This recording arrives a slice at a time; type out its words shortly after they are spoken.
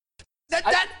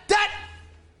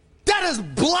That is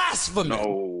blasphemy.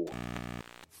 No.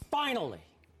 Finally,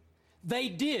 they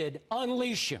did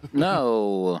unleash him.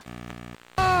 No.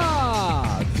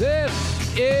 This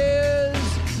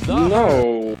is the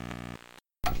No.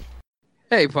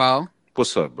 Hey, Paul.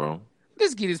 What's up, bro?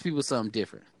 Let's give these people something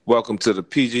different. Welcome to the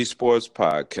PG Sports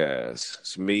Podcast.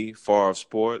 It's me, Favre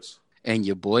Sports. And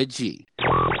your boy G.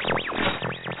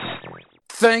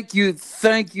 Thank you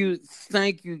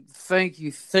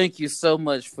so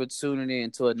much for tuning in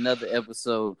to another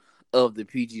episode of the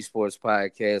PG Sports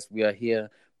Podcast. We are here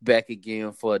back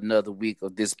again for another week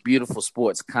of this beautiful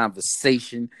sports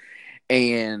conversation.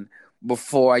 And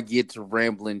before I get to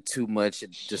rambling too much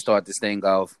to start this thing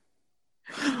off,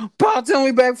 Paul, tell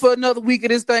me back for another week of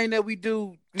this thing that we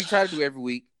try to do every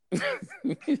week.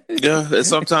 Yeah, and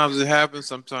sometimes it happens,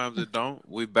 sometimes it don't.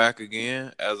 We back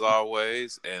again as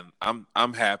always, and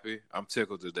I'm happy. I'm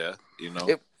tickled to death, you know.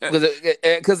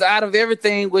 Because out of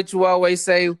everything, what you always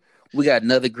say, we got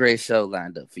another great show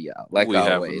lined up for y'all. Like we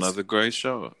always, have another great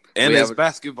show, and it's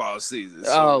basketball season.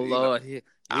 So, oh Lord,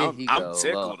 I'm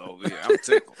tickled over here. I'm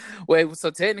tickled. Wait, so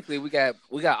technically we got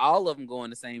all of them going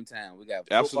the same time. We got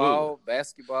football,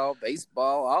 basketball,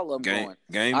 baseball, all of them going.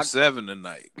 Game 7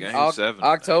 tonight. Game 7.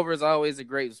 October is always a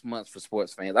great month for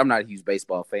sports fans. I'm not a huge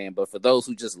baseball fan, but for those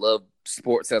who just love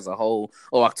sports as a whole,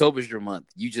 October's your month.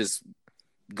 You just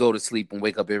go to sleep and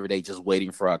wake up every day just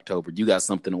waiting for October. You got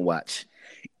something to watch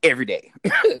every day.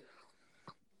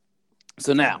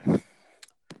 So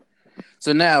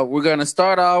now we're gonna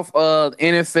start off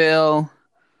NFL.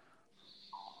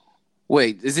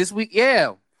 Wait, is this week?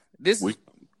 Yeah, this week.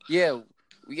 Yeah,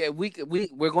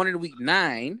 we're going into week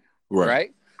 9,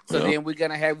 right? So then we're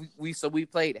gonna have we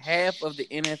played half of the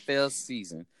NFL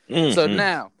season. Mm-hmm. So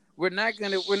now we're not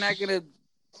gonna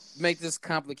make this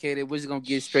complicated. We're just gonna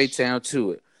get straight down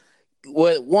to it.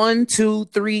 What 1, 2,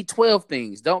 3, 12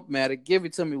 things don't matter. Give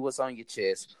it to me. What's on your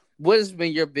chest? What has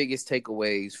been your biggest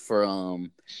takeaways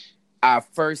from our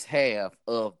first half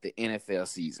of the NFL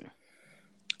season?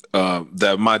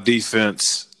 That my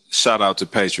defense, shout out to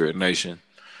Patriot Nation.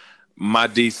 My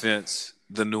defense,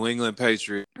 the New England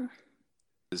Patriots,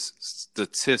 is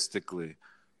statistically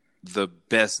the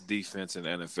best defense in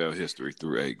NFL history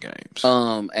through 8 games.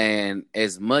 And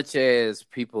as much as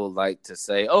people like to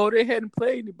say, oh, they hadn't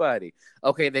played anybody.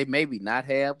 Okay, they maybe not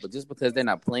have, but just because they're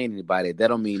not playing anybody, that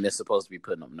don't mean they're supposed to be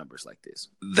putting up numbers like this.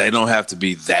 They don't have to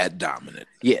be that dominant.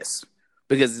 Yes.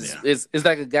 Because it's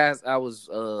like a guy. I was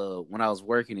when I was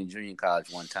working in junior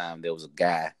college one time, there was a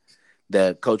guy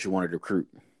that coach wanted to recruit,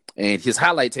 and his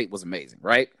highlight tape was amazing,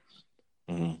 right?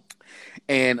 Mm-hmm.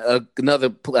 And a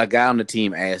guy on the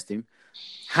team asked him,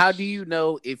 "How do you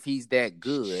know if he's that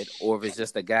good, or if it's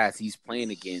just the guys he's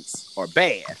playing against are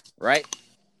bad?" Right?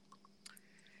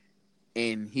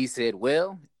 And he said,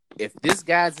 "Well, if this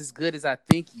guy's as good as I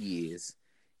think he is,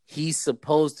 he's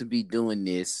supposed to be doing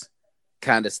this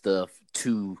kind of stuff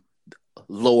to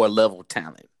lower level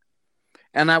talent."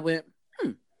 And I went,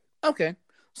 okay.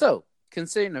 So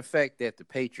considering the fact that the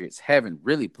Patriots haven't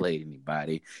really played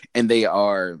anybody and they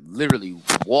are literally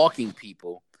walking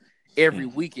people every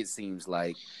week, it seems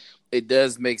like, it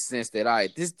does make sense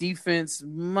that this defense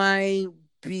might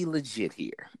be legit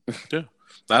here. Yeah.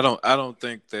 I don't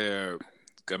think they're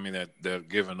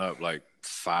giving up like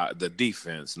 5, the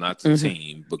defense, not the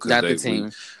team, because not the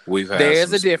team. We've had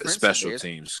there's a difference. Special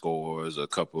team scores, a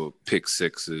couple of pick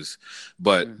sixes,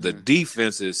 but the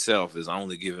defense itself is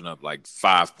only giving up like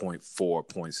 5.4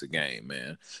 points a game,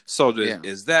 man. So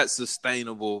is that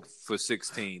sustainable for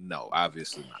 16? No,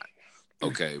 obviously not.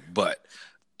 Okay, but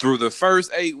through the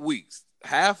first 8 weeks,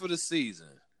 half of the season,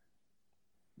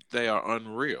 they are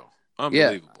unreal,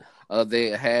 unbelievable. Yeah. They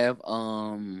have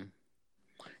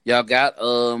y'all got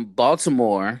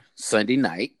Baltimore Sunday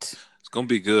night. It's gonna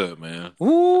be good, man.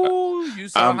 Ooh, you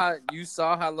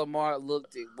saw how Lamar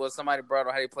looked. Somebody brought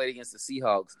up how he played against the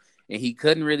Seahawks, and he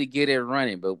couldn't really get it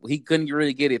running, but he couldn't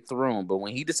really get it thrown. But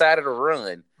when he decided to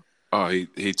run,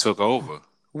 he took over.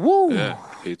 Woo! Yeah,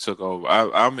 he took over.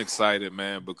 I'm excited,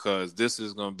 man, because this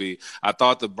is going to be. I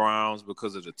thought the Browns,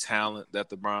 because of the talent that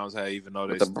the Browns have, even though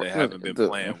they haven't been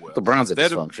playing well. The Browns are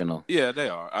dysfunctional. Yeah, they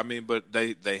are. I mean, but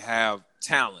they have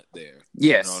talent there.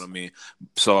 Yes. You know what I mean?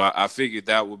 So I figured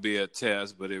that would be a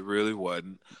test, but it really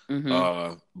wasn't.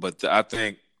 Mm-hmm. But I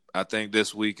think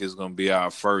this week is going to be our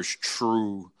first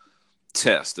true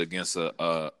test against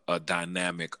a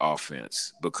dynamic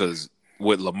offense, because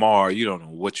with Lamar, you don't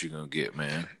know what you're gonna get,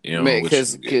 man. You know,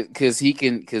 because he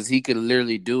can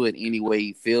literally do it any way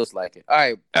he feels like it. All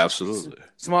right, absolutely.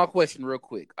 Small question, real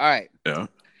quick. All right, yeah.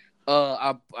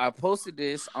 I posted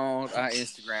this on our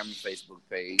Instagram and Facebook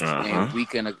page, and we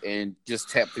can and just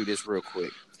tap through this real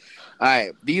quick. All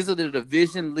right, these are the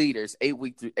division leaders 8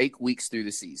 weeks through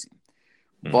the season.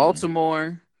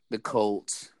 Baltimore, the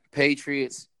Colts,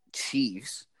 Patriots,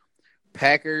 Chiefs,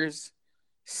 Packers,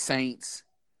 Saints,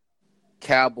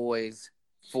 Cowboys,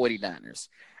 49ers.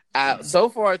 So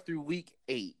far through week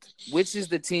 8, which is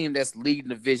the team that's leading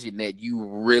the division that you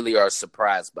really are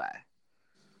surprised by?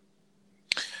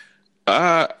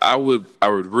 I would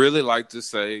really like to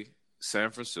say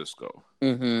San Francisco.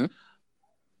 Mm-hmm.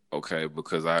 Okay,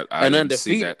 because I didn't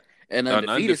see that. An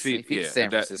undefeated San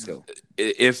Francisco.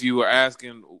 If you were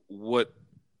asking what,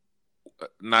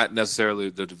 not necessarily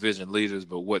the division leaders,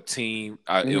 but what team,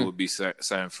 it would be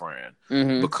San Fran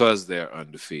because they're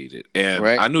undefeated. And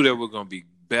I knew they were going to be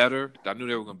better. I knew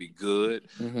they were going to be good,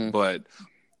 but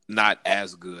not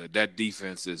as good. That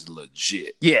defense is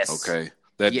legit. Yes. Okay.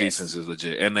 That defense is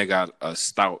legit. And they got a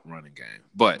stout running game.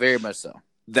 But very much so.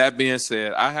 That being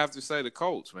said, I have to say the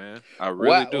Colts, man. I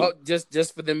really do. Well,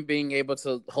 just for them being able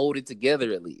to hold it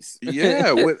together at least.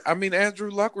 Yeah.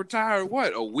 Andrew Luck retired,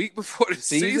 a week before the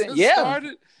season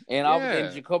started?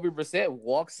 And Jacoby Brissett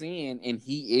walks in, and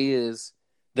he is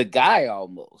the guy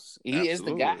almost. He is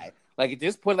the guy. Like, at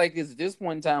this point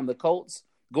in time, the Colts,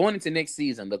 going into next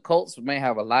season, the Colts may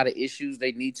have a lot of issues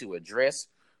they need to address.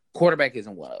 Quarterback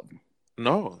isn't one of them.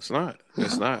 No, it's not.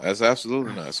 It's not. That's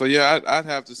absolutely not. So yeah, I'd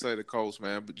have to say the Colts,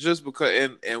 man. But just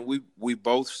because, and we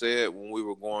both said when we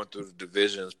were going through the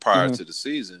divisions prior to the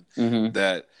season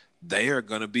that they are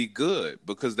going to be good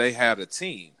because they had a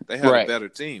team. They had a better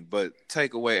team. But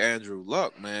take away Andrew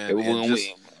Luck, man.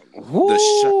 That's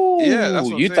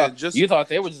what you thought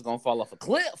they were just gonna fall off a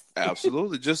cliff.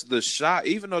 Absolutely, just the shock.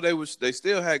 Even though they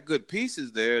still had good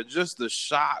pieces there, just the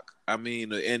shock. I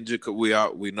mean, and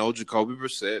we know Jacoby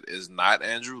Brissett is not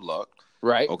Andrew Luck,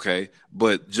 right? Okay,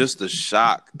 but just the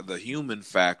shock, the human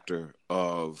factor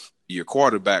of your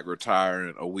quarterback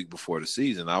retiring a week before the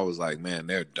season, I was like, man,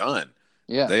 they're done.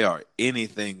 Yeah, they are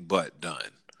anything but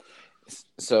done.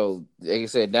 So, like I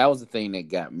said, that was the thing that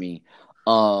got me.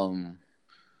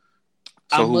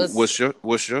 What's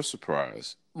your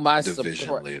surprise?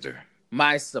 Division leader.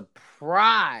 My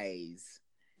surprise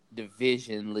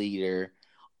division leader,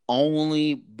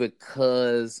 only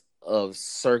because of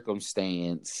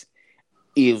circumstance,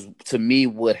 to me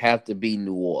would have to be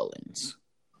New Orleans.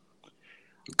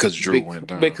 Because Drew went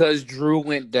down. Because Drew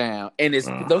went down, and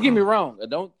don't get me wrong.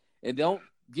 Don't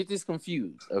get this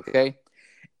confused. Okay,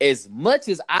 as much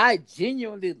as I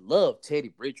genuinely love Teddy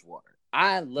Bridgewater.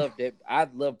 I loved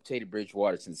Teddy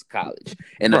Bridgewater since college.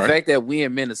 And the fact that we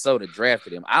in Minnesota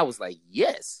drafted him, I was like,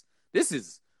 yes, this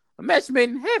is a match made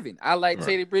in heaven. I like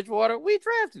Teddy Bridgewater. We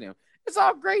drafted him. It's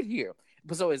all great here.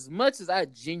 But so as much as I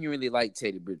genuinely like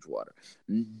Teddy Bridgewater,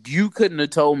 you couldn't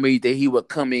have told me that he would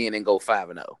come in and go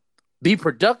 5-0. Be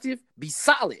productive, be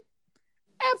solid.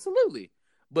 Absolutely.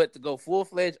 But to go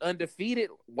full-fledged undefeated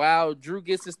while Drew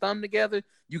gets his thumb together,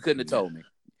 you couldn't have told me.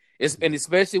 And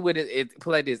especially with it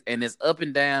play like this, and it's up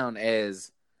and down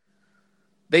as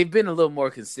they've been a little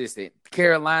more consistent.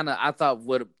 Carolina, I thought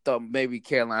maybe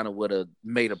Carolina would have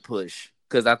made a push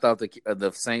because I thought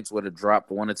the Saints would have dropped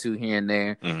 1 or 2 here and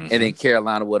there, and then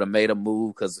Carolina would have made a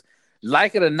move because,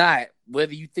 like it or not,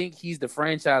 whether you think he's the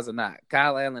franchise or not,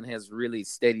 Kyle Allen has really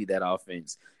steadied that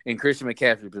offense, and Christian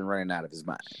McCaffrey's been running out of his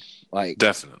mind. Like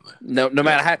definitely, no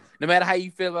matter how you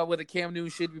feel about whether Cam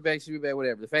Newton should be back,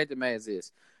 whatever. The fact of the matter is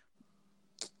this.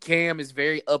 Cam is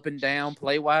very up and down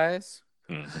play-wise.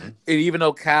 And even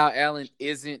though Kyle Allen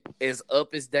isn't as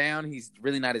up as down, he's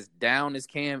really not as down as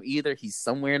Cam either. He's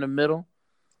somewhere in the middle.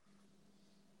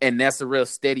 And that's a real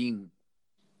steadying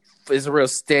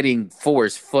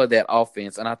force for that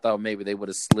offense. And I thought maybe they would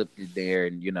have slipped it there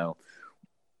and,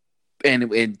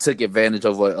 and took advantage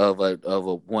of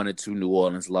a 1 or 2 New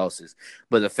Orleans losses.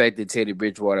 But the fact that Teddy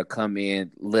Bridgewater come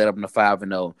in, led up to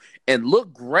 5-0, and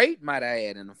looked great, might I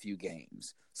add, in a few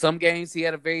games. Some games he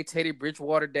had a very Teddy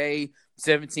Bridgewater day,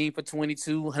 17 for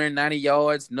 22, 190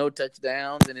 yards, no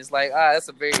touchdowns, and it's like, that's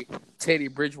a very Teddy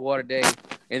Bridgewater day.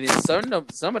 And then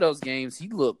some of those games he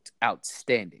looked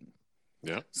outstanding.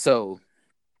 Yeah. So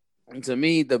to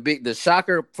me, the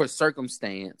shocker for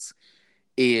circumstance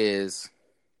is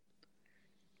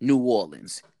New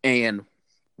Orleans, and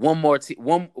one more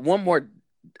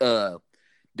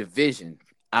division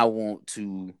I want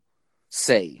to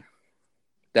say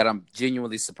that I'm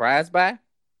genuinely surprised by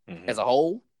as a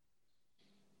whole.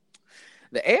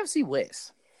 The AFC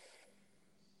West.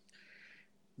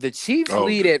 The Chiefs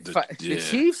lead at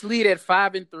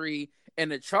 5-3,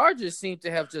 and the Chargers seem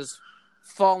to have just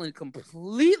fallen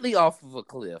completely off of a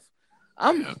cliff.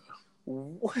 I'm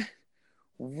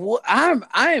What I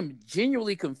am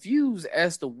genuinely confused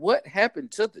as to what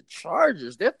happened to the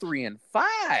Chargers. They're 3-5.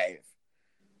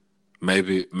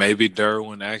 Maybe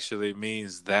Derwin actually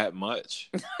means that much.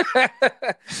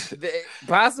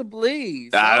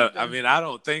 Possibly. I mean, I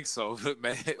don't think so, but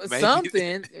maybe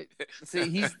something.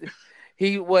 See,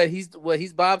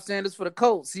 he's Bob Sanders for the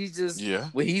Colts. He's just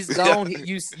when he's gone,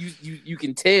 you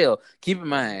can tell. Keep in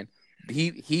mind,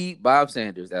 he Bob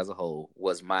Sanders as a whole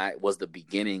was the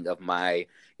beginning of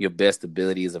your best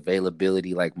abilities,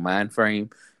 availability, like mind frame.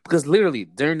 Because literally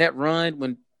during that run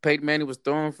when Peyton Manning was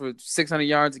throwing for 600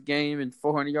 yards a game and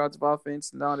 400 yards of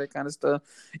offense and all that kind of stuff,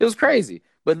 it was crazy.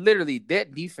 But literally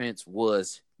that defense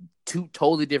was two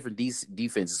totally different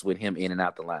defenses with him in and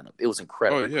out the lineup. It was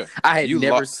incredible. Oh yeah, I had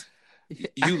never.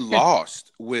 You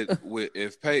lost with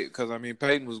if Peyton, because I mean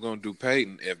Peyton was going to do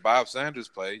Peyton. If Bob Sanders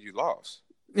played, you lost.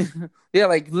 Yeah,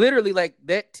 like literally, like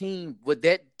that team.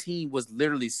 Team was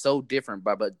literally so different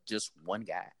by but just one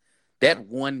guy. That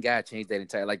one guy changed that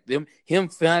entire. Like him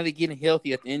finally getting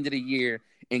healthy at the end of the year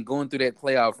and going through that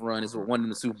playoff run is what won in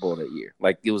the Super Bowl that year.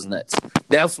 Like it was nuts.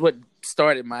 That's what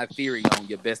started my theory on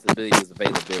your best ability is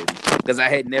availability, because I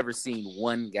had never seen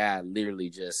one guy literally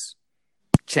just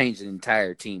change an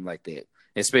entire team like that,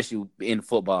 especially in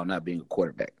football, not being a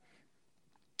quarterback.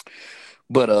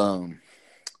 But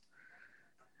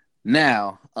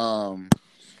now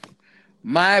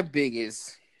my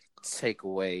biggest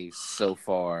takeaway so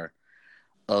far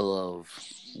of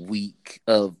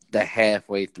the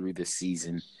halfway through the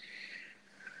season.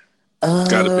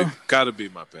 Gotta be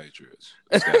my Patriots.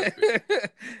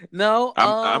 No,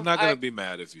 I'm not gonna be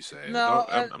mad if you say it. No,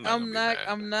 I'm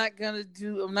not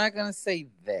gonna say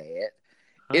that.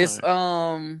 It's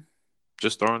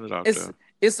just throwing it out there.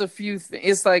 It's a few things.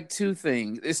 It's like two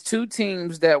things. It's two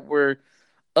teams that were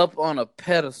up on a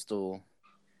pedestal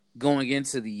going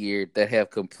into the year that have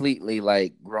completely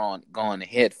like gone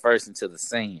head first into the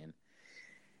sand.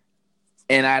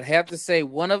 And I'd have to say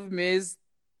one of them is,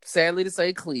 sadly to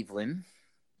say, Cleveland.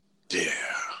 Yeah.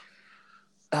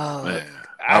 Oh man,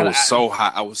 I was so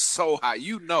high. I was so high.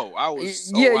 You know, I was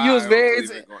so high. You was very.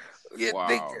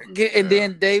 Wow. And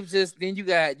then then you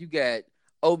got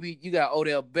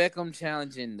Odell Beckham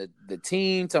challenging the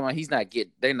team, talking about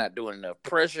they're not doing enough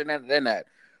pressure, they're not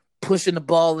pushing the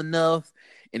ball enough.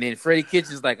 And then Freddie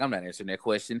Kitchens like, I'm not answering that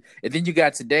question. And then you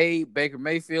got today Baker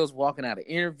Mayfield's walking out of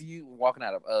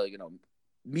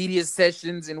media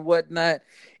sessions and whatnot,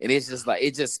 and it's just like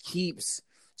it just keeps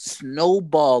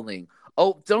snowballing.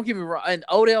 Oh, don't get me wrong, and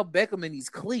Odell Beckham in these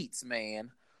cleats,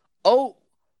 man. Oh,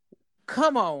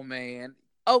 come on, man.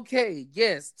 Okay,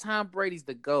 yes, Tom Brady's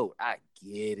the GOAT. I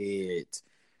get it.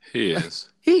 He is.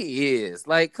 He is.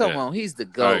 Like, come on, he's the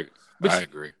GOAT. I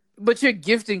agree. But you're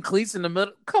gifting cleats in the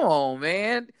middle. Come on,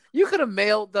 man. You could have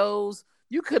mailed those.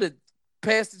 You could have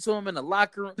passed it to him in the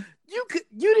locker room. You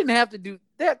didn't have to do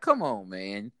that. Come on,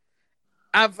 man.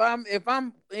 If I'm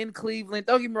in Cleveland,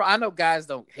 don't get me wrong. I know guys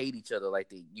don't hate each other like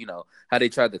they, how they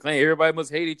try to claim everybody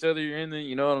must hate each other. You're in there,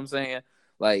 you know what I'm saying?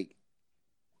 Like,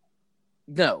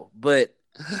 no, but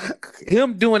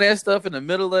him doing that stuff in the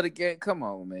middle of the game. Come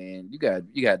on, man. You got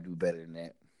to do better than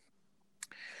that.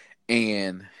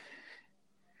 And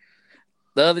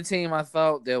the other team I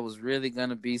thought there was really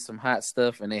gonna be some hot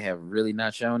stuff, and they have really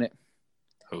not shown it.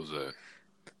 Who's that?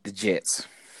 The Jets.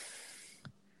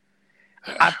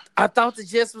 I thought the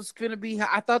Jets was gonna be.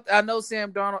 I know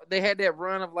Sam Darnold. They had that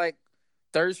run of like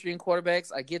third string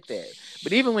quarterbacks. I get that,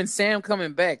 but even when Sam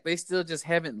coming back, they still just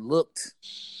haven't looked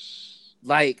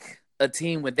like a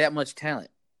team with that much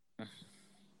talent.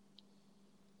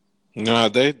 No,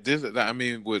 they did. I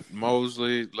mean, with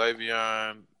Mosley,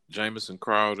 Le'Veon, Jamison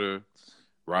Crowder,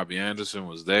 Robbie Anderson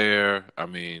was there. I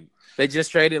mean, they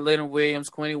just traded Leonard Williams,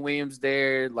 Quentin Williams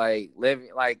there. Like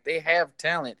they have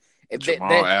talent.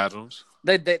 Jamal Adams.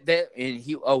 And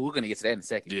he. Oh, we're gonna get to that in a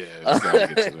second. Yeah, we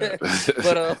gotta get to that.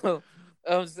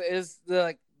 But it's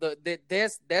like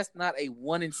that's not a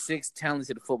 1-6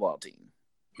 talented football team.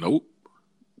 Nope.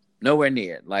 Nowhere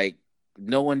near. Like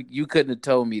no one. You couldn't have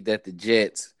told me that the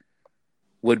Jets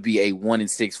would be a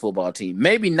 1-6 football team.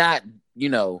 Maybe not.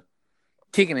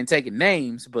 Kicking and taking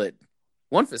names, but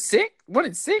 1-6.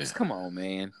 Yeah. Come on,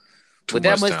 man. Too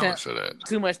much talent for that.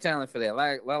 Too much talent for that.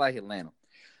 Like Atlanta.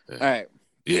 Yeah. All right.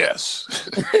 Yes.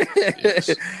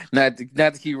 Yes. Not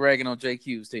to keep ragging on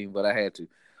JQ's team, but I had to.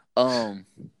 All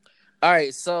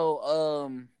right. So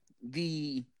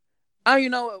the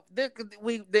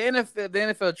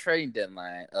NFL trading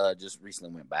deadline just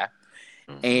recently went by.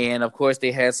 Mm-hmm. And of course,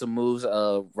 they had some moves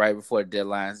right before the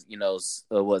deadlines.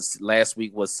 Last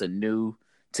week was Sanu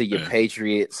to your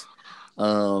Patriots.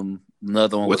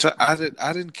 Another one, which I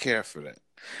didn't care for that.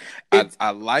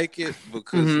 I like it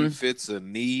because he fits a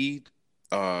need.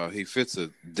 He fits a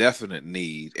definite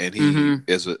need, and he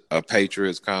is a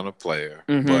Patriots kind of player.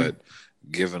 But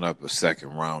giving up a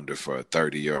second rounder for a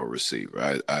 30-year-old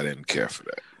receiver, I didn't care for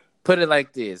that. Put it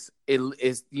like this: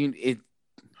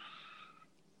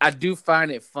 I do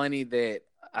find it funny that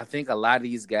I think a lot of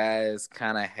these guys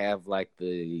kind of have like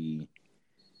the.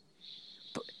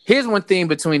 Here's one thing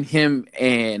between him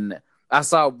and I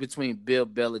saw between Bill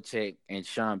Belichick and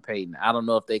Sean Payton. I don't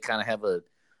know if they kind of have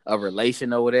a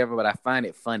relation or whatever, but I find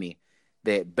it funny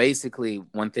that basically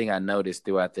one thing I noticed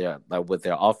throughout their like with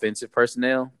their offensive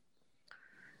personnel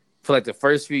for like the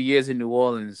first few years in New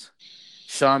Orleans,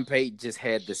 Sean Payton just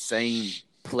had the same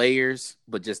players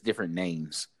but just different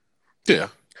names. Yeah.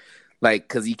 Like,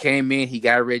 because he came in, he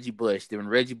got Reggie Bush. Then when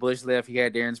Reggie Bush left, he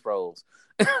had Darren Sproles.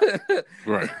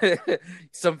 Right.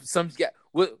 Some guy.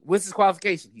 What's his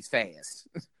qualification? He's fast.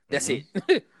 That's it.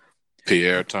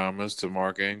 Pierre Thomas to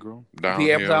Mark Ingram.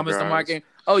 Pierre Thomas to Mark Ingram.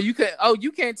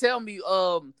 You can't tell me.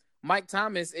 Mike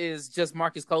Thomas is just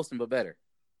Marcus Colston, but better.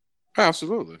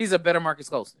 Absolutely. He's a better Marcus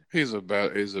Colston. He's a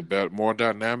better, more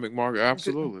dynamic Marcus.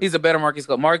 Absolutely. He's a better Marcus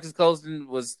Colston. Marcus Colston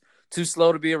was too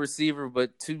slow to be a receiver,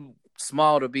 but too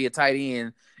small to be a tight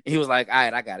end. He was like, all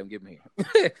right, I got him. Give him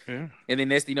here. Yeah. And then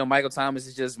next thing you know, Michael Thomas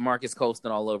is just Marcus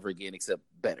Colston all over again, except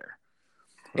better.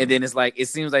 And then it's like, it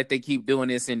seems like they keep doing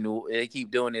this in New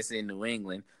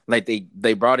England. Like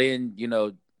they brought in,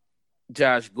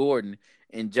 Josh Gordon,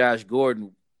 and Josh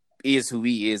Gordon is who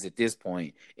he is at this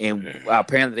point. And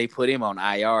apparently they put him on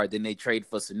IR. Then they trade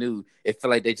for Sanu. It felt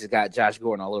like they just got Josh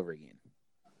Gordon all over again.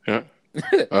 Yeah.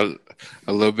 a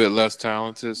little bit less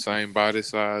talented, same body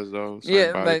size though.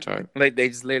 Same body type. Like they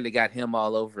just literally got him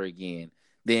all over again.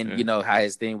 Then how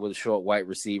his thing with short white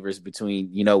receivers between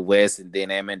West and then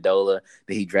Amendola.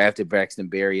 That he drafted Braxton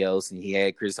Berrios and he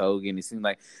had Chris Hogan. It seemed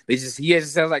like he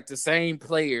just sounds like the same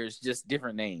players, just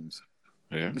different names.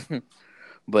 Yeah.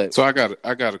 But so I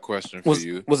got a question for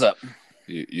you. What's up?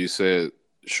 You said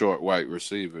short white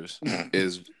receivers.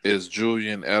 Is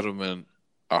Julian Edelman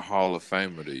a Hall of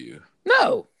Famer to you?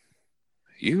 No.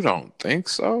 You don't think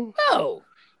so? No.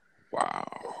 Wow.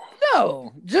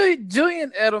 No.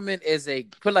 Julian Edelman is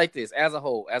put it like this, as a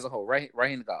whole, right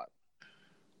in God.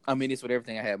 I mean this with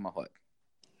everything I have in my heart.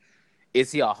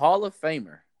 Is he a Hall of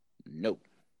Famer? No.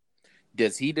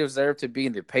 Does he deserve to be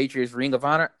in the Patriots Ring of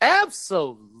Honor?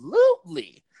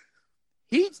 Absolutely.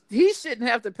 He shouldn't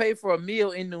have to pay for a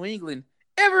meal in New England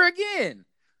ever again.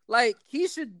 Like he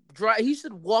should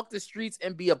walk the streets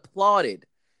and be applauded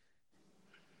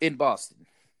in Boston.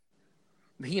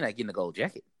 But he not getting a gold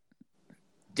jacket.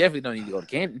 Definitely don't need to go to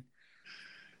Canton.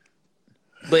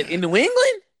 But in New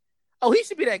England, he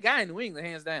should be that guy in New England,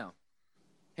 hands down.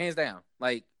 Hands down.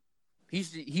 Like he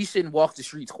shouldn't walk the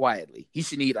streets quietly. He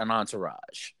should need an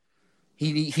entourage.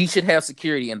 He should have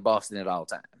security in Boston at all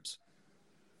times.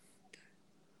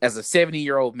 As a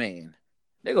 70-year-old man,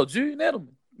 they go Julian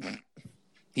Edelman.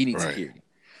 He needs security.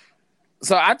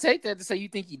 So I take that to say you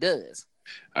think he does.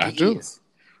 I do.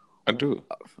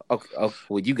 Okay.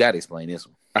 Well, you got to explain this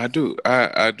one. I do.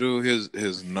 I do.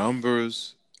 His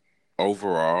numbers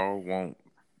overall won't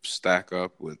stack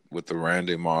up with the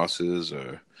Randy Mosses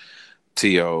or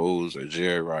T.O.'s or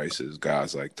Jerry Rice's,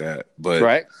 guys like that.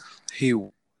 But he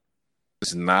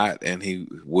is not, and he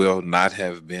will not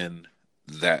have been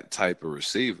that type of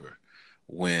receiver.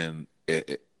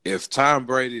 If Tom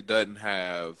Brady doesn't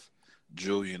have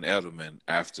Julian Edelman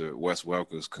after Wes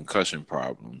Welker's concussion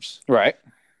problems,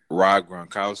 Rob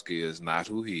Gronkowski is not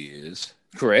who he is.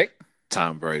 Correct.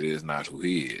 Tom Brady is not who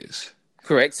he is.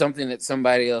 Correct. Something that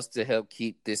somebody else to help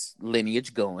keep this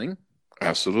lineage going.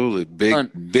 Absolutely.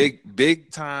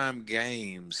 Big time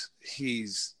games.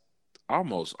 He's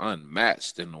almost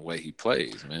unmatched in the way he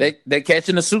plays, man. They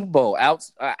catching the Super Bowl.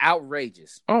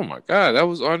 Outrageous. Oh my God, that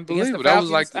was unbelievable. That was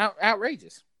like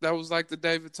outrageous. That was like the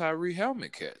David Tyree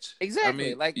helmet catch. Exactly. I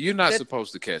mean, like you're not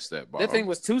supposed to catch that ball. That thing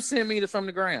was 2 centimeters from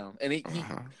the ground, and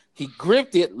he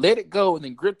gripped it, let it go, and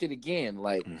then gripped it again.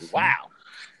 Like wow.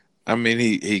 I mean,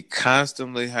 he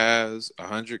constantly has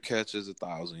 100 catches,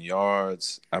 1,000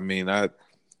 yards. I mean, I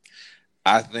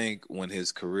think when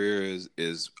his career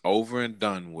is over and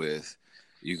done with,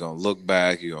 you're gonna look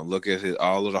back, you're gonna look at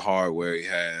all of the hardware he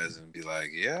has, and be like,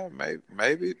 yeah,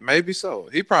 maybe so.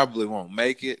 He probably won't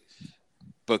make it,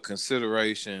 but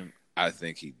consideration, I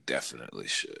think he definitely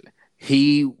should.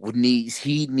 He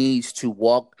needs to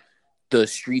walk the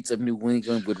streets of New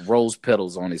England with rose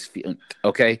petals on his feet.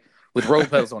 Okay. With rose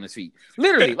petals on his feet,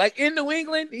 literally, like in New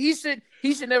England, he should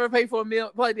never pay for a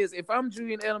meal. Like this, if I'm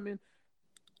Julian Edelman,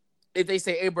 if they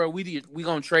say, "Hey, bro, we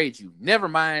gonna trade you," never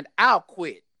mind, I'll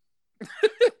quit.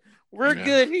 We're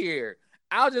good here.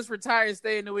 I'll just retire and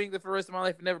stay in New England for the rest of my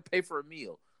life and never pay for a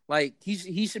meal. Like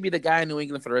he should be the guy in New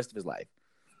England for the rest of his life,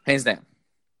 hands down.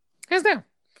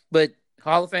 But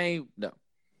Hall of Fame, no.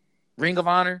 Ring of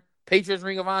Honor, Patriots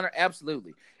Ring of Honor,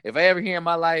 absolutely. If I ever hear in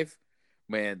my life,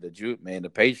 man,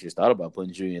 the Patriots thought about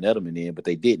putting Julian Edelman in, but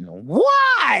they didn't.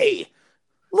 Why,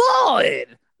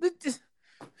 Lord?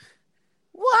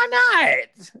 Why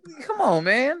not? Come on,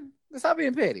 man. Stop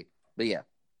being petty. But yeah,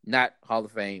 not Hall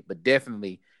of Fame, but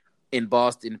definitely in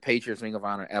Boston, Patriots Ring of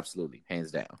Honor, absolutely,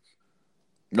 hands down.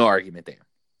 No argument there.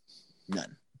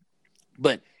 None.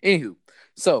 But anywho,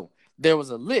 so there was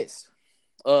a list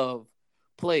of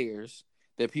players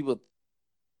that people.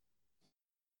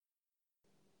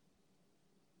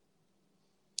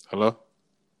 Hello?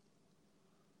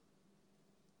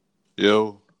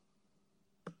 Yo.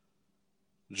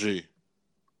 G.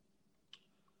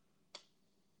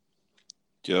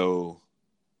 Yo.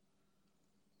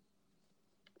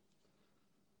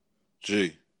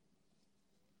 G.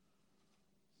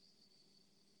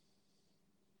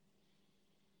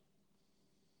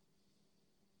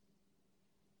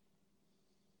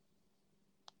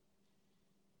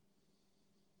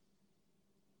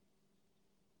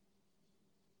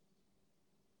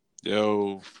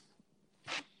 Yo.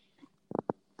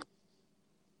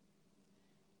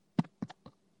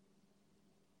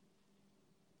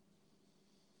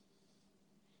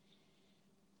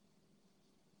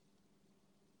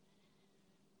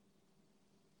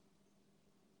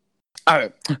 All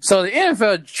right. So the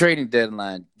NFL trading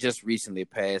deadline just recently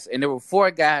passed, and there were 4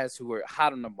 guys who were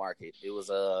hot on the market. It was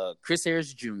Chris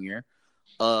Harris Jr.,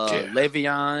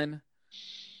 Le'Veon,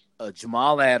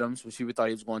 Jamal Adams, which people thought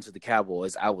he was going to the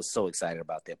Cowboys. I was so excited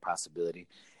about that possibility.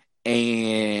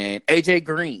 And AJ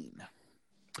Green.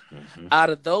 Mm-hmm. Out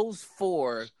of those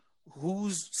 4,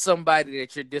 who's somebody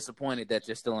that you're disappointed that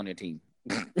they're still on their team?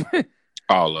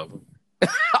 All of them.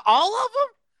 All of them?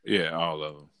 Yeah, all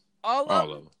of them. All of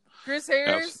them. Chris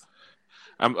Harris?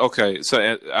 I'm okay.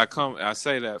 So I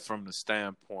say that from the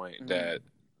standpoint that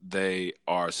they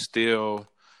are still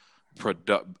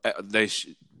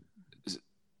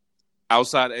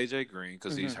outside AJ Green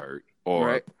because he's hurt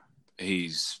or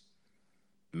he's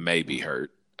maybe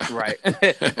hurt. Right.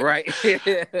 Right.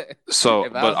 So,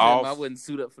 if but I wouldn't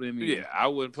suit up for them either. Yeah, I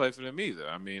wouldn't play for them either.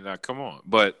 I mean, come on.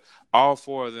 But all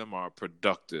 4 of them are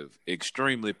productive,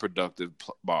 extremely productive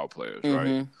ball players,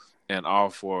 right? And all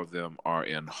 4 of them are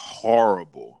in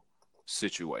horrible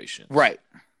situations. Right.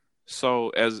 So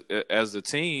as a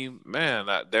team, man,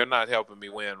 they're not helping me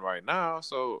win right now.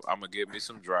 So I'm gonna get me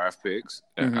some draft picks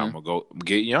and I'm gonna go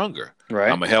get younger. Right.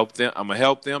 I'm gonna help them. I'm gonna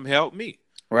help them help me.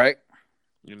 Right.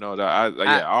 You know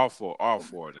that all four of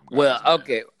them. Guys, well,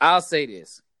 okay, I'll say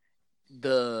this: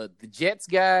 the Jets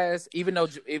guys, even though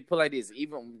put like this,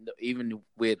 even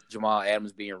with Jamal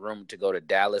Adams being rumored to go to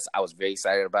Dallas, I was very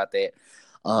excited about that.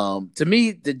 To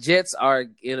me, the Jets are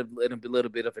in a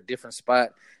little bit of a different spot.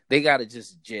 They got to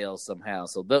just gel somehow.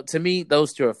 So to me,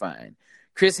 those 2 are fine.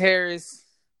 Chris Harris.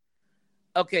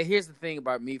 Okay, here's the thing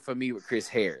about me with Chris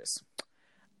Harris.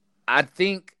 I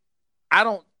think I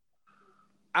don't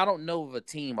know of a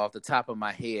team off the top of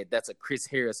my head that's a Chris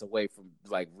Harris away from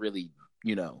like really,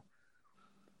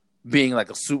 being like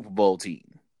a Super Bowl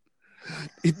team.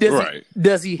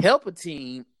 Does he help a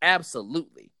team?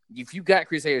 Absolutely. If you got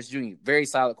Chris Harris Jr., very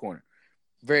solid corner,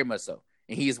 very much so,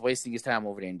 and he is wasting his time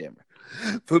over there in Denver.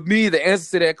 For me, the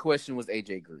answer to that question was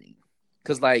AJ Green,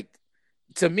 because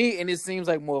to me, and it seems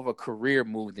like more of a career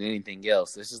move than anything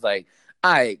else. It's just like,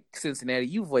 all right, Cincinnati,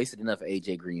 you've wasted enough of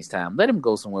AJ Green's time. Let him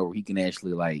go somewhere where he can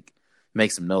actually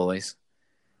make some noise.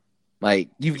 Like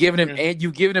you've given him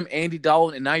Andy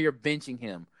Dalton, and now you're benching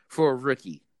him for a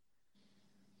rookie.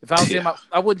 If I was him,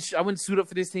 I wouldn't suit up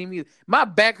for this team either. My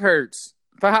back hurts.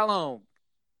 For how long?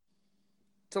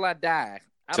 Till I die.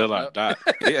 I die.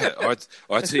 Yeah.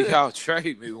 Or till y'all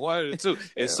trade me. One of the 2.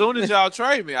 As soon as y'all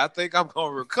trade me, I think I'm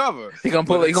gonna recover. He gonna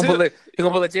pull a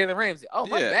Jalen Ramsey. Oh,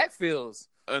 my back feels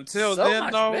until so then,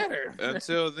 much though. Better.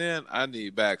 Until then, I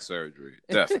need back surgery.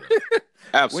 Definitely.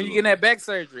 Absolutely. When you getting that back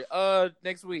surgery?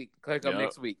 Next week. Click up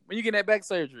next week. When you getting that back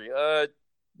surgery?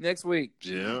 Next week.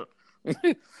 Yeah.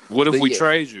 What if we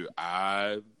trade you?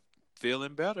 I'm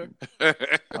feeling better.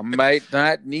 I might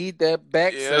not need that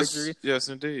back surgery. Yes,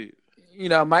 indeed.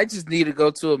 I might just need to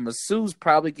go to a masseuse,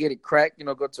 probably get it cracked,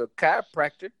 go to a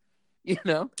chiropractor,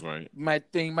 Right. My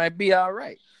thing might be all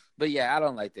right. But yeah, I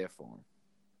don't like that for him.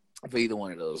 For either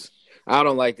one of those. I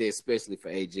don't like that, especially for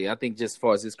AJ. I think just as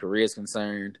far as his career is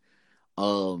concerned,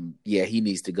 he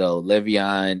needs to go.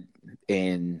 Le'Veon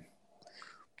and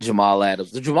Jamal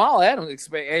Adams. The Jamal Adams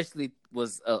actually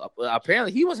was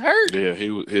apparently he was hurt. Yeah,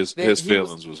 his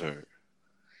feelings was hurt.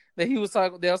 That he was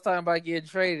talking. They was talking about getting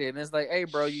traded, and it's like, hey,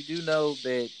 bro, you do know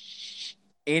that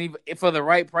for the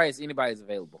right price, anybody's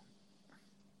available.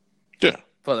 Yeah,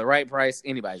 for the right price,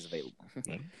 anybody's available.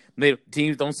 Mm-hmm.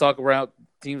 Teams don't talk about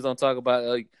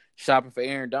shopping for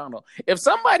Aaron Donald. If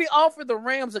somebody offered the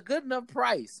Rams a good enough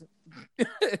price,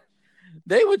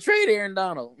 they would trade Aaron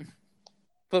Donald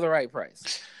for the right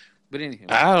price. But anyway,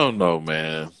 I don't know,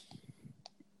 man.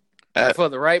 For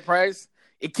the right price,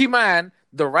 keep in mind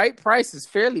the right price is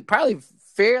fairly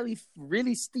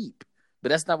really steep, but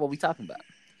that's not what we're talking about.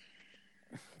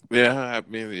 Yeah, I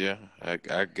mean, yeah,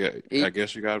 I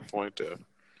guess you got a point there.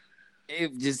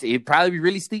 It'd probably be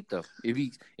really steep though.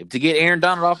 If to get Aaron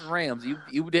Donald off the Rams,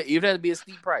 you'd have to be a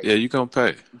steep price. Yeah, you gonna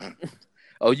pay.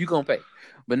 Oh, you gonna pay.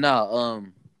 But no,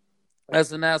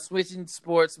 so now switching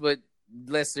sports, but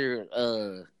lesser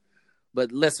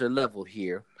level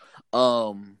here.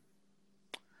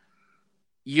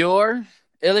 Your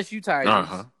LSU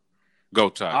Tigers, Go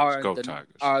Tigers,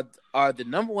 Tigers are the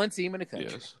number one team in the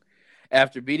country. Yes.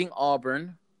 After beating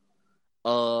Auburn,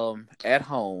 at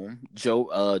home,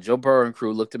 Joe Burrow and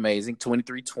crew looked amazing,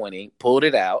 23-20, pulled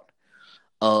it out.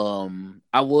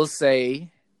 I will say,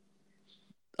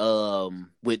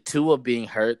 with Tua being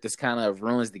hurt, this kind of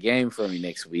ruins the game for me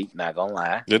next week. Not gonna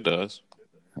lie, it does.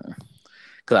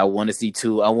 Because I want to see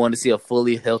Tua. I want to see a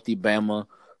fully healthy Bama,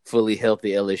 fully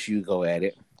healthy LSU go at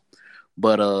it.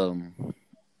 But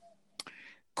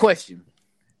question.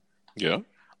 Yeah.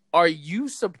 Are you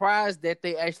surprised that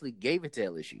they actually gave it to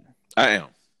LSU? I am.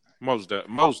 Most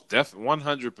definitely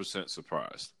 100%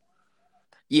 surprised.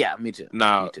 Yeah, me too.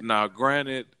 Now,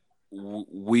 granted,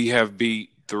 we have beat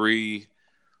 3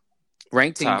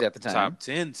 ranked teams at the time, top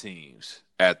 10 teams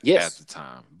at the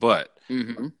time, but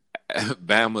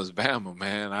Bama's Bama,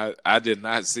 man. I did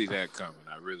not see that coming.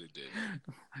 I really didn't.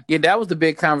 Yeah, that was the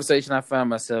big conversation I found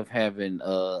myself having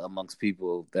amongst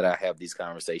people that I have these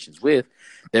conversations with.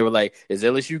 They were like, "Is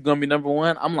LSU gonna be number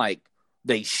one?" I'm like,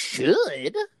 "They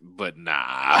should, but nah.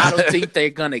 I don't think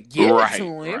they're gonna give it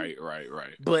to him."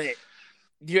 Right. But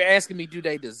you're asking me, do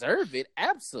they deserve it?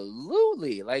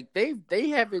 Absolutely. Like they've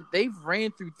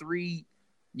ran through 3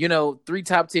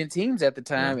 top 10 teams at the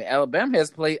time. Yeah. Alabama has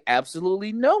played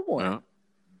absolutely no one. Yeah.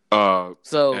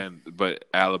 But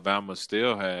Alabama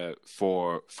still had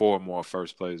four more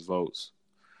first place votes.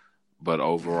 But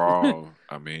overall,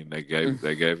 I mean, they gave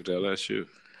it to LSU,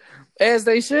 as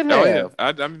they should have. Oh, yeah.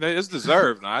 I mean, it's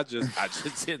deserved. I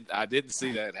didn't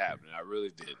see that happening. I really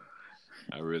didn't.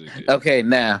 Okay,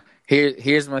 now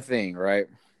here's my thing, right?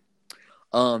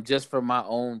 Just from my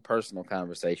own personal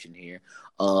conversation here,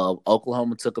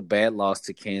 Oklahoma took a bad loss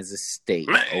to Kansas State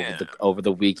over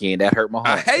the weekend. That hurt my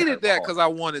heart. I hated that because I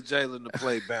wanted Jalen to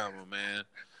play Bama, man.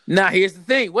 Now here's the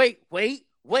thing. Wait.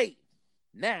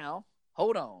 Now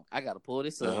hold on. I gotta pull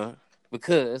this up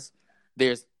because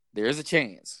there's a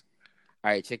chance.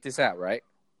 All right, check this out. Right,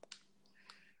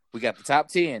 we got the top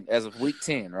 10 as of week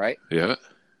 10. Right. Yeah.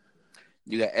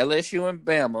 You got LSU and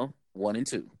Bama 1 and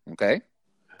 2. Okay.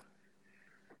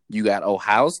 You got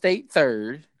Ohio State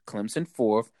 3rd, Clemson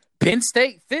 4th, Penn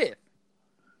State 5th.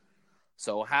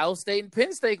 So Ohio State and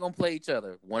Penn State gonna play each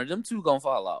other. One of them two gonna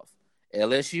fall off.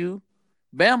 LSU,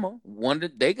 Bama,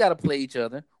 they gotta play each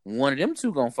other. One of them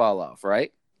two gonna fall off,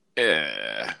 right?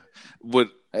 Yeah. Wait.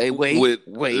 Go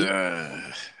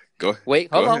ahead.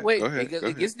 Wait, hold on. Wait. Go ahead.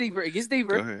 It gets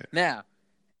deeper. Now,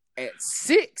 at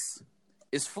 6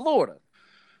 is Florida.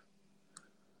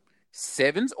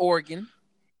 7's Oregon.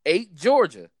 8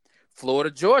 Georgia. Florida,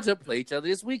 Georgia play each other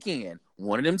this weekend.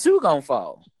 One of them two gonna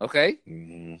fall. Okay.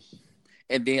 Mm-hmm.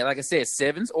 And then, like I said,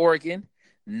 7's Oregon.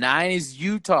 9 is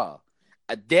Utah.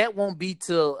 That won't be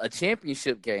till a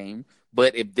championship game.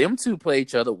 But if them two play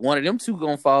each other, one of them two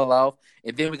gonna fall off.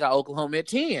 And then we got Oklahoma at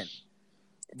 10.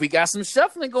 We got some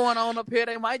shuffling going on up here.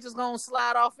 They might just gonna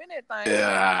slide off in that thing.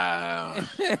 Yeah,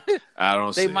 I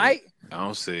don't. They might. I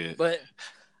don't see it. But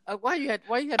why you had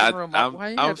to hurt my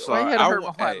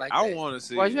heart like that? I want to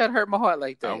see. Why you had to hurt my heart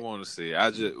like that? I want to see.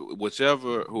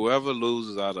 Whoever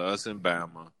loses out of us and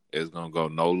Bama is gonna go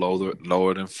no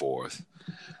lower than 4th.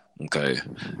 Okay,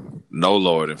 no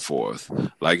lower than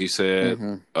 4th. Like you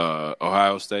said,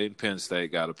 Ohio State and Penn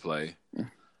State got to play.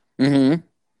 Mm-hmm.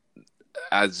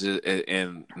 that's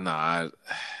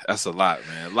a lot,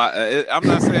 man. I'm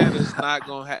not saying it's not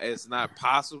it's not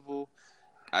possible.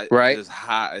 Right.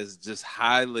 It's just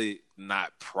highly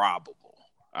not probable.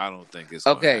 I don't think it's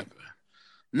gonna happen.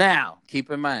 Now,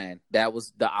 keep in mind that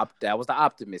was the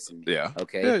optimist in me. Yeah.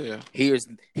 Okay. Yeah.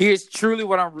 Here's truly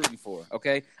what I'm rooting for.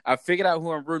 Okay. I figured out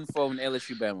who I'm rooting for when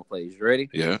LSU Bama plays. You ready?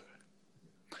 Yeah.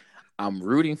 I'm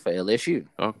rooting for LSU.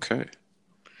 Okay.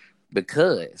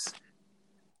 Because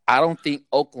I don't think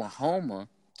Oklahoma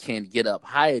can get up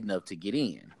high enough to get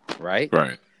in. Right.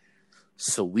 Right.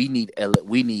 So we need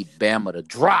Bama to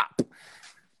drop.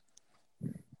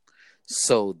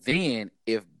 So then,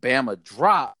 if Bama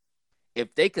drop.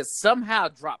 If they could somehow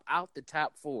drop out the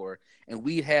top 4 and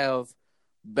we'd have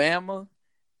Bama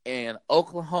and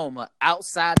Oklahoma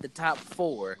outside the top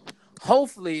 4,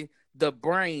 hopefully the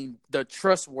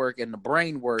trust work and the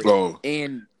brain work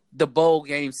in the bowl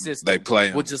game system. They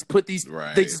play would just put these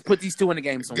they just put these 2 in the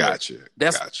game somewhere.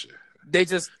 Gotcha. They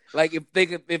just like if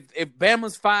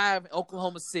Bama's 5,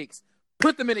 Oklahoma's 6,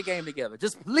 put them in a game together.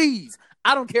 Just please.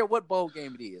 I don't care what bowl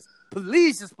game it is.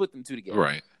 Please just put them 2 together.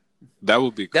 Right. That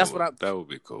would be cool. That would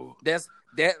be cool. Like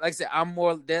I said, I'm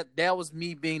more that was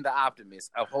me being the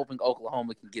optimist of hoping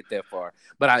Oklahoma can get that far.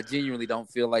 But I genuinely don't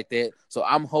feel like that. So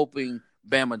I'm hoping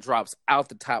Bama drops out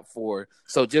the top 4.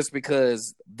 So just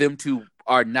because them 2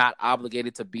 are not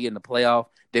obligated to be in the playoff,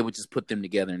 they would just put them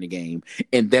together in the game.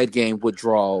 And that game would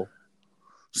draw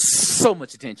so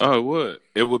much attention. Oh, it would.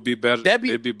 It would be better.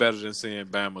 It'd be better than seeing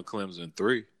Bama Clemson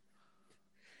 3.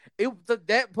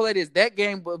 That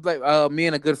game, like me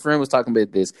and a good friend was talking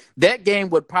about this. That game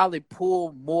would probably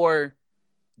pull more,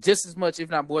 just as much,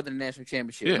 if not more, than the national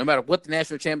championship. Yeah. No matter what the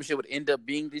national championship would end up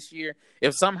being this year,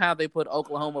 if somehow they put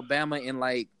Oklahoma, Bama in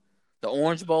like the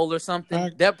Orange Bowl or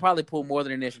something, that probably pull more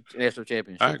than the national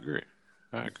championship. I agree.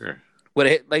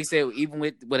 Like I said, even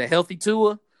with a healthy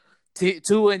Tua,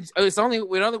 and it's only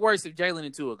in other words if Jalen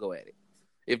and Tua go at it.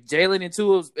 If Jalen and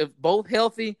Tua, if both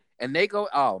healthy and they go,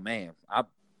 oh man,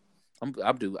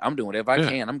 I'm doing whatever I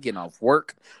can. I'm getting off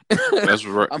work. That's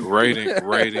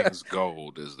ratings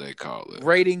gold, as they call it.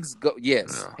 Ratings go,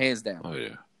 yes, hands down. Oh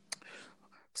yeah.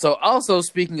 So also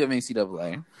speaking of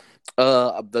NCAA,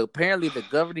 apparently the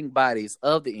governing bodies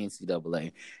of the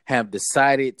NCAA have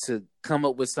decided to come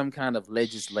up with some kind of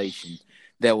legislation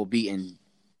that will be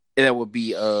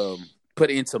put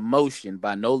into motion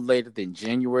by no later than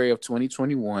January of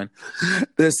 2021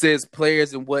 that says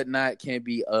players and whatnot can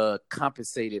be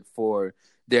compensated for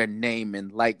their name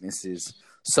and likenesses.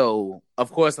 So,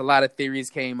 of course, a lot of theories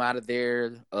came out of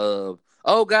there of,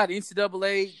 oh, God,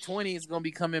 NCAA 20 is going to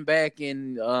be coming back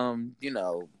and,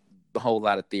 a whole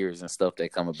lot of theories and stuff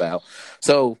that come about.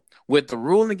 So, with the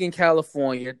ruling in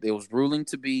California, it was rumored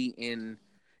to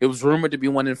be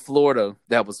one in Florida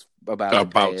that was about to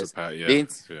pass.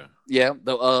 Yeah.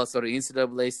 So the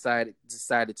NCAA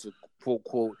decided to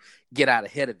quote get out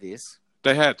ahead of this.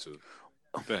 They had to.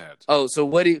 Oh, so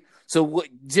what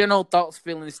general thoughts,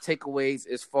 feelings, takeaways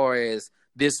as far as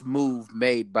this move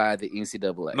made by the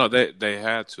NCAA? No, they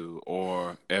had to,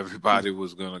 or everybody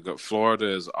was gonna go. Florida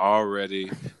is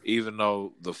already, even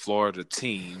though the Florida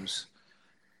teams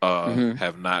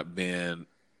have not been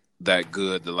that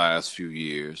good the last few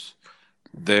years,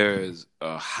 there's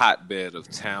a hotbed of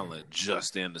talent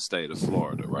just in the state of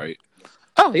Florida, right?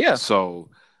 Oh yeah. So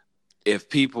if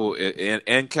people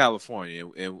in California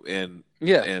and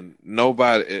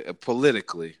nobody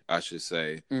politically, I should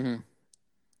say,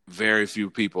 very few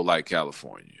people like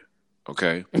California.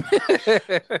 Okay.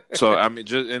 So I mean,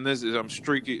 just and this is I'm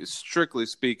strictly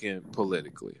speaking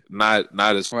politically, not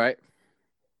as right.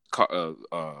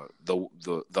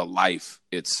 The life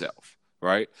itself,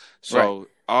 right? So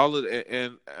all of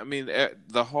and I mean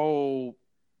the whole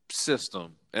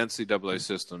system, NCAA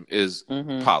system, is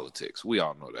politics. We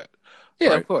all know that. Yeah,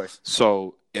 right? Of course.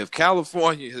 So if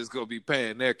California is going to be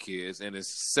paying their kids and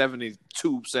it's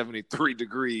 72, 73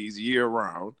 degrees year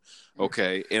round,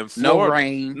 okay, in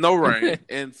Florida, no rain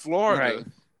in Florida,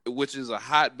 which is a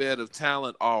hotbed of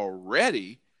talent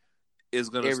already, is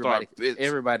going to start.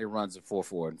 Everybody runs a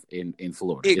 4-4 in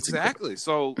Florida. Exactly.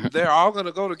 So they're all going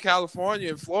to go to California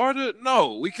and Florida?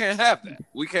 No, we can't have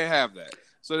that.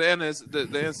 So then the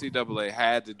NCAA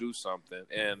had to do something,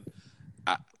 and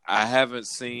I haven't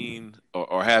seen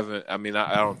or haven't. I mean,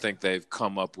 I don't think they've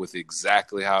come up with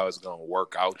exactly how it's going to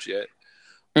work out yet.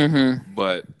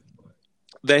 But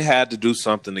they had to do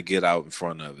something to get out in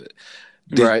front of it.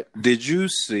 Did you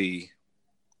see?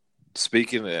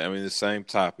 Speaking of, I mean, the same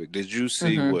topic. Did you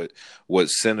see what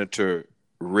Senator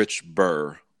Rich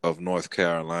Burr of North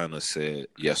Carolina said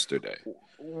yesterday?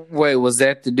 Wait, was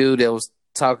that the dude that was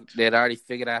that already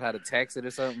figured out how to tax it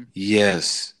or something?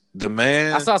 Yes, the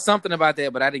man. I saw something about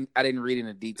that, but I didn't read in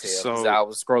the details. So I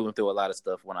was scrolling through a lot of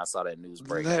stuff when I saw that news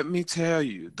break. Let me tell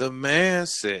you, the man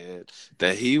said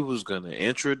that he was going to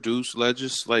introduce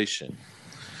legislation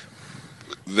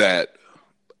that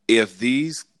if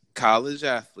these college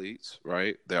athletes,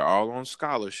 right, they're all on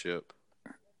scholarship.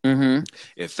 Mm-hmm.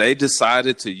 If they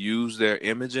decided to use their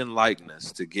image and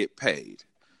likeness to get paid,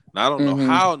 now I don't know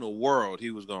how in the world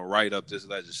he was going to write up this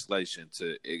legislation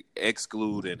to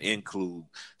exclude and include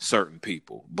certain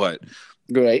people. But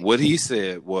what he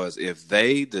said was if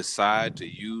they decide to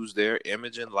use their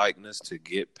image and likeness to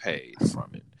get paid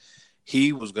from it,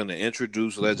 he was going to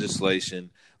introduce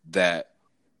legislation that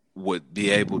would be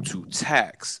able to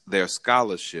tax their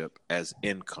scholarship as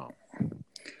income.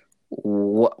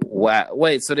 Wow.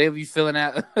 Wait, so they'll be filling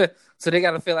out so they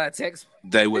got to fill out tax.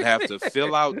 They would have to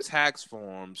fill out tax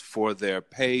forms for their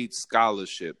paid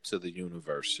scholarship to the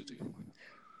university.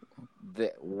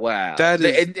 Wow. That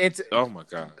is oh my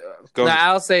God.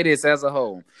 Now I'll say this as a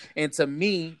whole. And to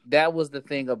me, that was the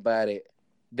thing about it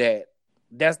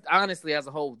that's honestly as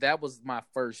a whole, that was my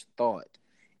first thought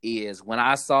is when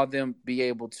I saw them be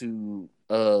able to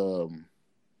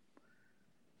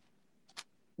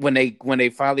when they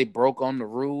finally broke on the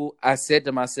rule, I said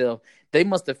to myself, they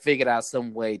must have figured out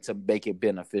some way to make it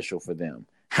beneficial for them.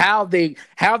 How they're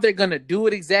gonna do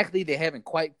it exactly, they haven't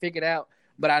quite figured out.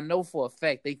 But I know for a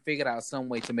fact they figured out some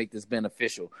way to make this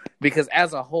beneficial. Because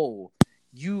as a whole,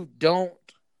 you don't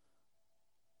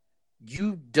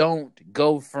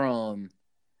go from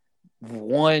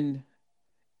one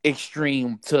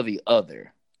extreme to the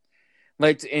other.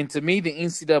 And to me, the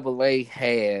NCAA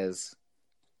has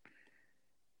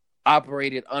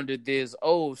operated under this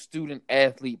student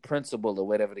athlete principle or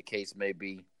whatever the case may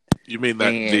be. You mean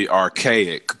that the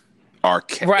archaic,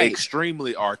 right?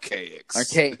 Extremely archaic.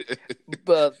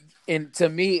 But and to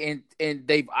me, and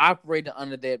they've operated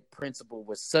under that principle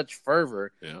with such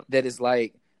fervor that it's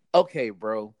like, okay,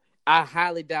 bro, I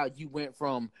highly doubt you went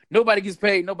from nobody gets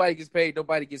paid to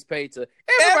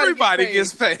everybody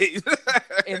gets paid.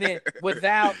 And then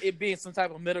without it being some type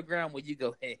of middle ground where you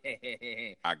go,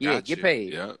 hey, I got you. Get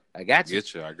paid. Yep. I got you.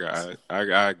 Get you.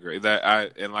 I agree.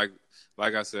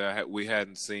 Like I said, we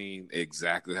hadn't seen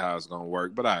exactly how it's going to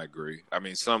work, but I agree. I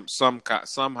mean,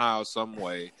 somehow, some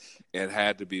way, it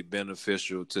had to be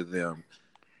beneficial to them,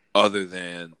 other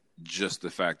than just the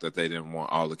fact that they didn't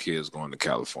want all the kids going to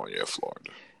California or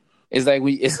Florida. It's like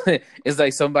it's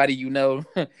like somebody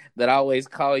that always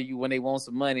call you when they want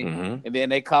some money, and then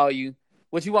they call you,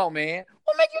 "What you want, man?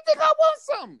 What make you think I want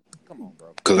something?" Come on,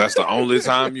 bro. Because that's the only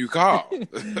time you call.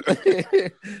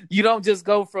 You don't just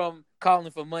go from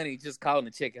calling for money, just calling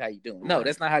to check how you doing. No,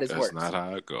 that's not how this works. That's not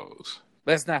how it goes.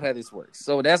 That's not how this works.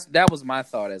 So that was my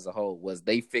thought as a whole, was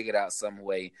they figured out some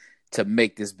way to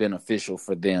make this beneficial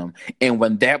for them. And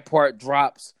when that part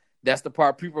drops, that's the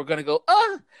part people are going to go,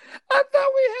 I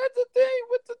thought we had the thing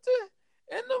with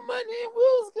and the money and we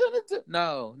was going to do.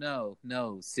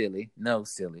 No, silly. No,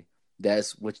 silly.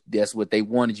 That's what they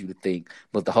wanted you to think.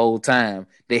 But the whole time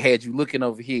they had you looking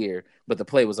over here, but the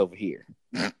play was over here.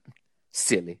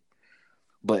 Silly.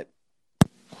 But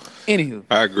anywho,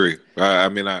 I agree. I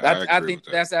agree.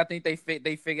 I think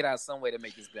they figured out some way to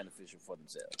make this beneficial for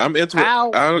themselves. I'm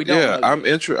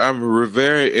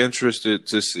very interested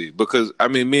to see, because I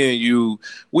mean, me and you,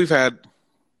 we've had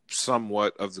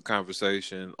somewhat of the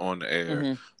conversation on the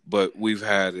air, but we've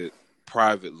had it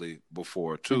privately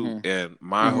before too. And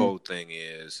my whole thing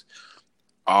is,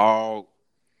 all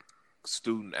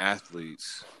student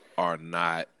athletes are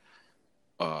not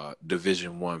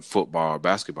Division I football or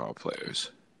basketball players.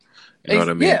 You know what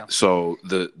I mean? Yeah. So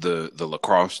the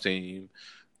lacrosse team,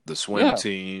 the swim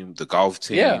team, the golf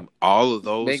team, all of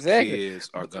those kids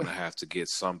are going to have to get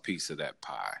some piece of that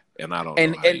pie. And I don't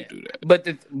know how you do that.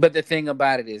 But the thing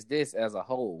about it is this, as a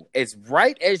whole, as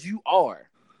right as you are,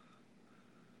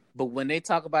 but when they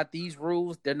talk about these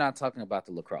rules, they're not talking about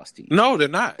the lacrosse team. No, they're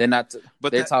not. They're not.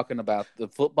 But they're talking about the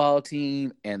football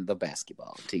team and the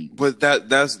basketball team. But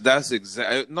that's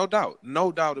exactly, no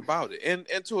doubt about it. And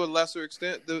to a lesser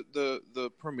extent,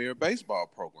 the premier baseball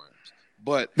programs.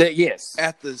 But yes,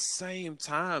 at the same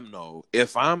time, though,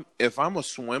 if I'm a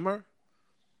swimmer,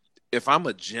 if I'm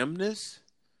a gymnast,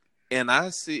 and I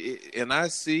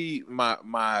see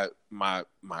my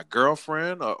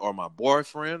girlfriend or my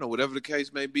boyfriend or whatever the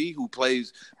case may be, who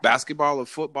plays basketball or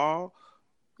football,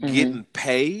 getting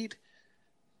paid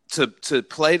to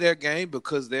play their game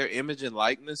because their image and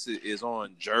likeness is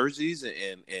on jerseys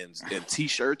and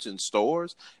t-shirts in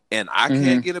stores, and I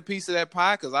can't get a piece of that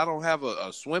pie because I don't have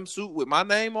a swimsuit with my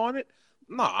name on it.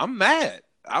 No, I'm mad.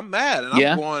 And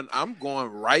I'm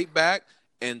going right back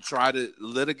and try to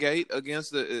litigate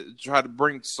against try to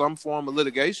bring some form of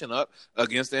litigation up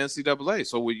against the NCAA.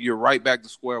 So you're right back to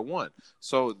square one.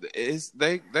 So it's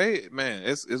going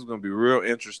to be real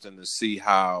interesting to see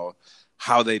how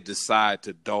how they decide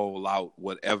to dole out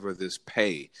whatever this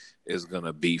pay is going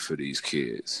to be for these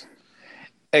kids.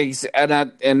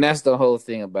 And that's the whole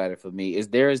thing about it for me is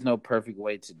there is no perfect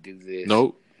way to do this.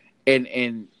 Nope. But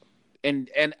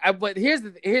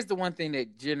here's the one thing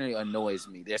that generally annoys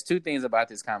me. There's two things about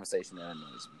this conversation that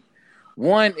annoys me.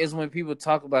 One is when people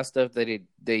talk about stuff that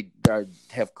they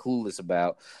have clueless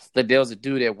about. Like there was a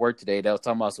dude at work today that was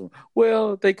talking about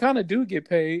well, they kind of do get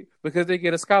paid because they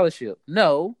get a scholarship.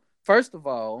 No, first of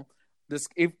all,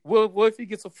 what if he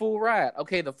gets a full ride?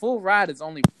 Okay, the full ride is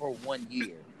only for 1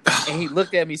 year. And he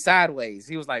looked at me sideways.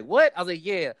 He was like, "What?" I was like,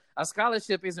 "Yeah, a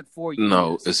scholarship isn't 4 years.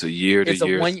 No, it's a year to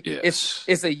year.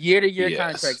 It's a year to year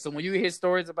contract. So when you hear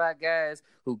stories about guys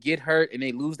who get hurt and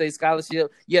they lose their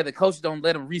scholarship, the coach don't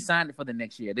let them re-sign it for the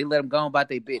next year. They let them go about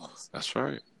their business. That's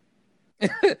right.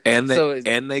 And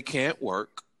they can't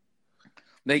work.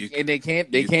 They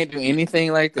can't do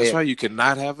anything like that. That's right. You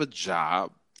cannot have a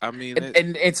job. I mean,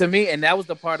 and to me, and that was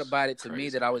the part about it to me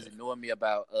that I was annoying me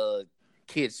about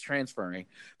kids transferring,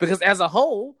 because as a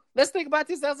whole, let's think about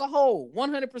this as a whole,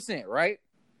 100%, right?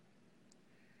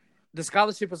 The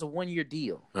scholarship is a 1 year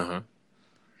deal.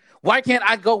 Why can't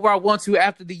I go where I want to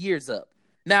after the year's up?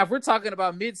 Now, if we're talking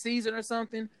about mid-season or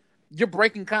something, you're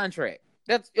breaking contract.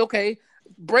 That's okay.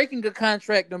 Breaking a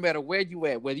contract, no matter where you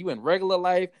at, whether you in regular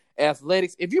life,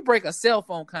 athletics, if you break a cell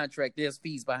phone contract, there's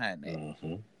fees behind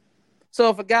that. So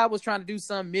if a guy was trying to do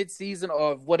something mid-season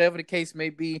or whatever the case may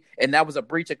be, and that was a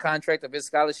breach of contract of his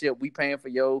scholarship, we paying for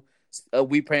your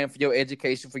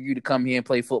education for you to come here and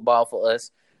play football for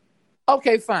us.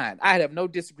 Okay, fine. I have no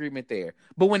disagreement there.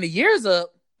 But when the year's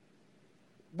up,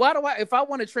 if I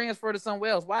want to transfer to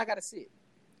somewhere else, why I got to sit?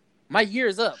 My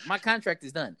year's up. My contract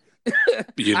is done.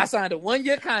 I signed a 1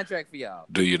 year contract for y'all.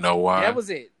 Do you know why? That was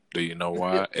it. Do you know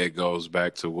why? It goes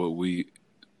back to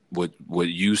what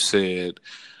you said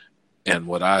and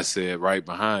what I said right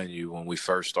behind you when we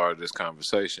first started this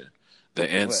conversation. The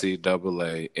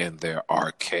NCAA and their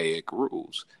archaic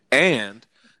rules. And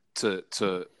to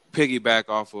piggyback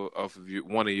off of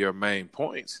one of your main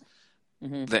points,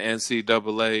 the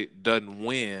NCAA doesn't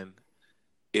win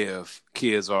if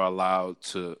kids are allowed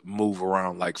to move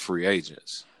around like free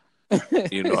agents.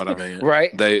 You know what I mean?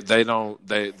 Right. They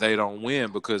don't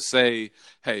win because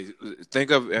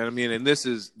think of, I mean, and this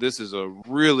is a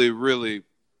really, really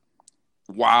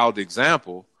wild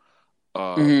example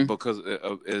because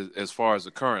as far as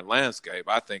the current landscape,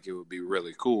 I think it would be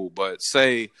really cool. But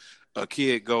say a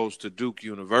kid goes to Duke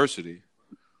University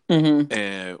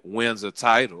and wins a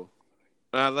title.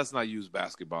 Let's not use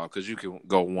basketball because you can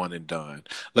go one and done.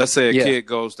 Let's say a kid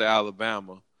goes to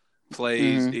Alabama,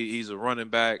 plays, he's a running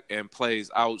back and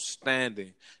plays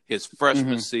outstanding his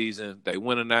freshman season. They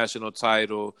win a national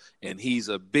title, and he's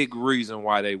a big reason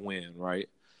why they win, right?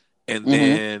 And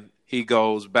then he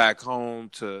goes back home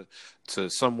to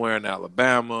somewhere in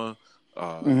Alabama,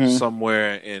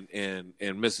 somewhere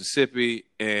in Mississippi,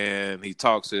 and he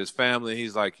talks to his family.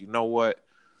 He's like, you know what?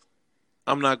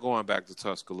 I'm not going back to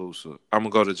Tuscaloosa. I'm gonna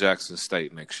go to Jackson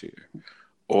State next year,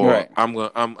 or I'm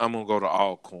gonna go to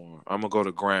Alcorn. I'm gonna go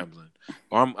to Grambling,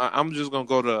 or I'm just gonna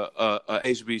go to a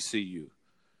HBCU.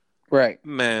 Right,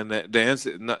 man.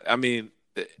 I mean,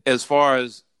 as far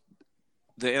as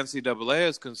the NCAA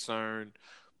is concerned,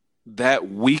 that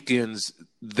weakens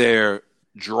their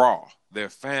draw, their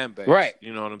fan base. Right.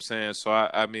 You know what I'm saying? So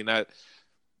I mean, I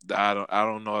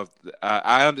don't know if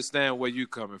I understand where you're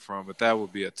coming from, but that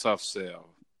would be a tough sell,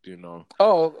 you know.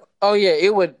 Oh yeah,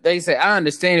 it would. They say I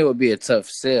understand it would be a tough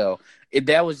sell.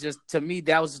 That was just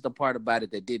the part about it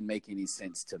that didn't make any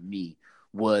sense to me.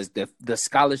 Was the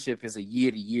scholarship is a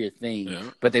year-to-year thing,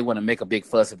 but they want to make a big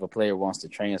fuss if a player wants to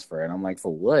transfer, and I'm like,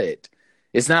 for what?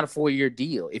 It's not a 4-year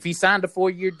deal. If he signed a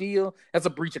 4-year deal, that's a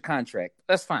breach of contract.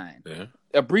 That's fine. Yeah.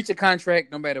 A breach of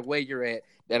contract, no matter where you're at,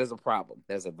 that is a problem.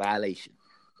 That's a violation.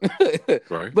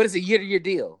 Right. But it's a year-to-year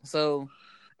deal, so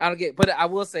I don't get. But I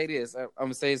will say this: I'm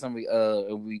gonna say something.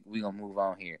 We gonna move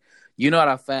on here. You know what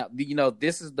I found? You know,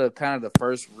 this is the kind of the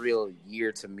first real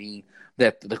year to me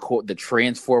that the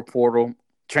transfer portal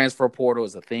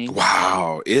is a thing.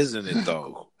 Wow, isn't it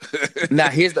though? Now,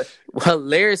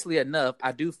 hilariously enough,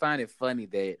 I do find it funny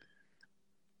that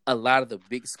a lot of the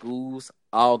big schools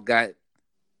all got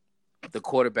the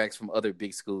quarterbacks from other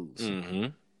big schools. Mm-hmm.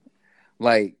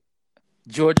 Like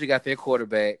Georgia got their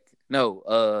quarterback.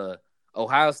 No,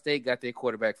 Ohio State got their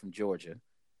quarterback from Georgia.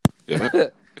 Yeah.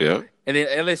 Yeah. And then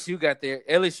LSU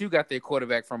got their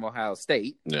quarterback from Ohio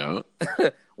State. Yeah.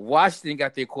 Washington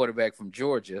got their quarterback from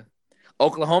Georgia.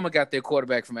 Oklahoma got their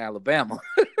quarterback from Alabama.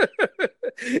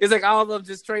 It's like all of them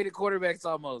just traded quarterbacks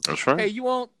almost. That's right. Hey, you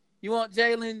want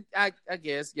Jalen? I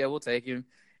guess. Yeah, we'll take him.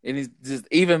 And it's just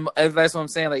even that's what I'm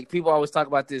saying. Like people always talk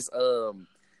about this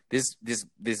this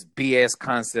BS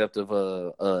concept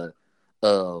of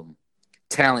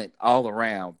talent all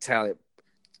around, talent,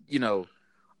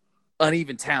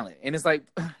 uneven talent. And it's like,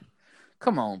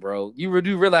 come on, bro. You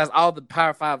do realize all the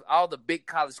Power 5, all the big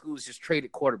college schools just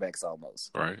traded quarterbacks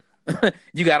almost. Right.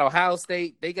 You got Ohio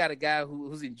State. They got a guy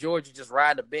who's in Georgia just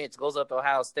riding the bench, goes up to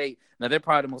Ohio State. Now they're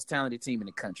probably the most talented team in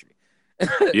the country.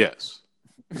 Yes.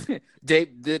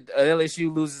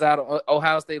 LSU loses out on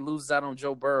Ohio State loses out on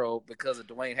Joe Burrow because of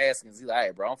Dwayne Haskins. He's like, all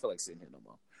right, bro, I don't feel like sitting here no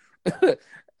more.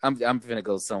 I'm finna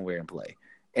go somewhere and play.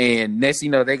 And next,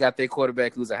 they got their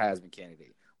quarterback who's a Heisman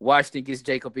candidate. Washington gets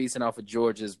Jacob Eason off of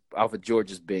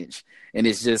Georgia's bench, and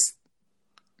it's just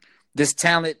this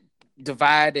talent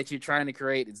divide that you're trying to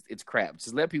create. It's crap.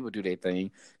 Just let people do their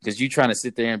thing because you're trying to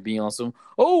sit there and be on some.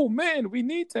 Oh man, we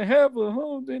need to have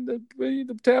we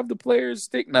need to have the players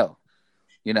stick. No.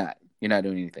 You're not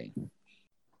doing anything.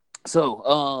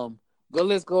 So,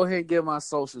 let's go ahead and get my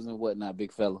socials and whatnot,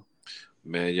 big fella.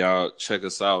 Man, y'all check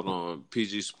us out on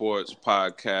PG Sports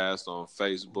Podcast on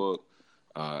Facebook,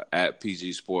 at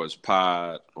PG Sports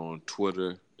Pod on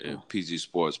Twitter, and PG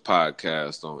Sports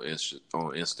Podcast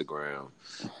on Instagram.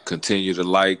 Continue to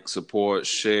like, support,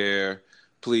 share.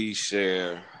 Please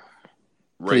share.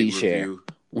 Rate, review.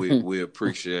 We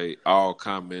appreciate all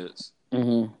comments.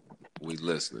 Mm-hmm. We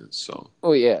listening, so.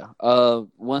 Oh yeah.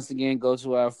 Once again, go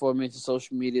to our aforementioned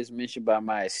social medias mentioned by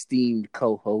my esteemed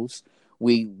co-host.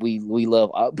 We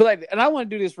love, and I want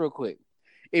to do this real quick.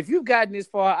 If you've gotten this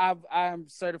far, I'm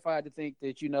certified to think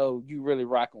that you really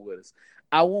rocking with us.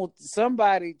 I want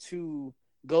somebody to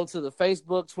go to the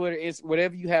Facebook, Twitter,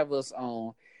 whatever you have us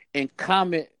on, and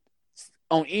comment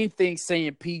on anything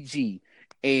saying PG.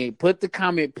 And put the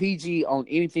comment PG on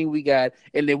anything we got,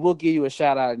 and then we'll give you a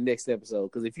shout out in the next episode.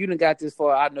 Because if you done got this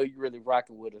far, I know you're really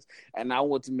rocking with us, and I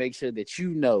want to make sure that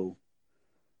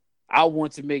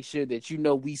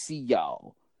we see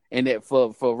y'all, and that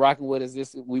for rocking with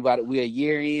us, we're a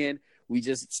year in. We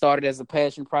just started as a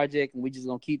passion project, and we just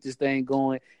gonna keep this thing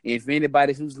going. And if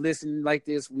anybody who's listening like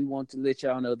this, we want to let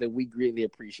y'all know that we greatly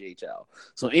appreciate y'all.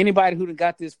 So anybody who done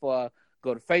got this far,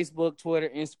 go to Facebook, Twitter,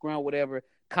 Instagram, whatever.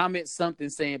 Comment something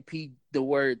saying the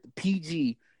word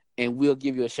PG, and we'll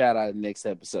give you a shout out in the next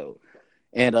episode.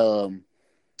 And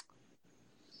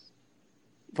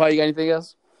Paul, you got anything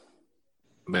else?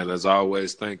 Man, as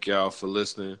always, thank y'all for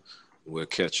listening. We'll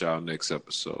catch y'all next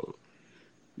episode.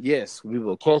 Yes, we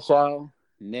will catch y'all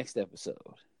next episode.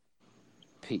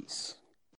 Peace.